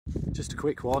Just a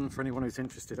quick one for anyone who's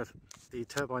interested. The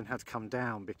turbine had come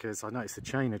down because I noticed the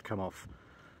chain had come off,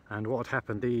 and what had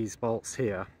happened, these bolts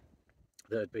here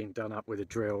that had been done up with a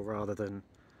drill rather than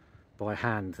by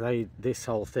hand, this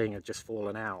whole thing had just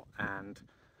fallen out, and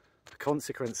the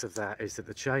consequence of that is that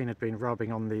the chain had been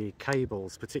rubbing on the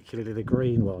cables, particularly the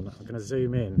green one. I'm going to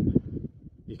zoom in,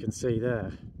 you can see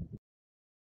there.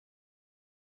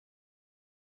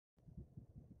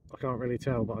 I can't really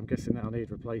tell, but I'm guessing that'll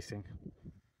need replacing.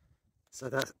 So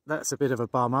that's a bit of a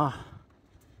bummer,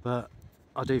 but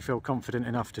I do feel confident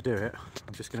enough to do it.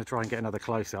 I'm just going to try and get another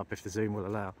close-up if the zoom will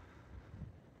allow.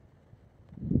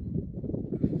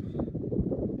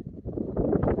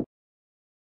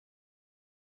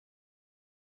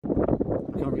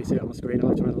 I can't really see it on the screen, I'll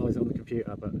have to analyse it on the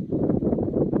computer, but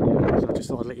yeah, so I just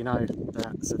thought I'd let you know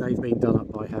that. So they've been done up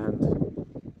by hand,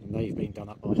 and they've been done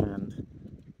up by hand.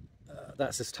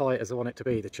 That's as tight as I want it to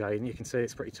be, the chain. You can see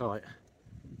it's pretty tight.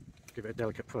 Give it a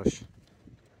delicate push.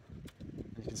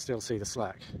 And you can still see the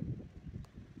slack.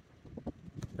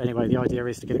 Anyway, the idea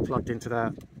is to get it plugged into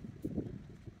that.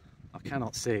 I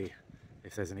cannot see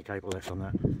if there's any cable left on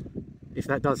that. If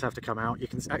that does have to come out, you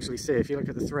can actually see, if you look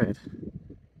at the thread,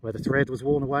 where the thread was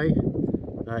worn away.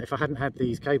 If I hadn't had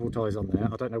these cable ties on there,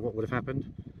 I don't know what would have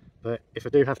happened. But if I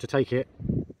do have to take it,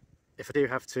 if I do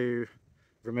have to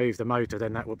remove the motor,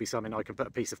 then that will be something I can put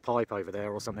a piece of pipe over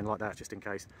there or something like that, just in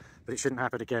case. But it shouldn't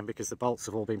happen again because the bolts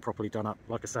have all been properly done up.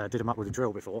 Like I say, I did them up with a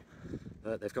drill before.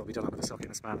 They've got to be done up with a socket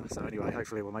and a spanner. So anyway,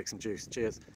 hopefully we'll make some juice. Cheers.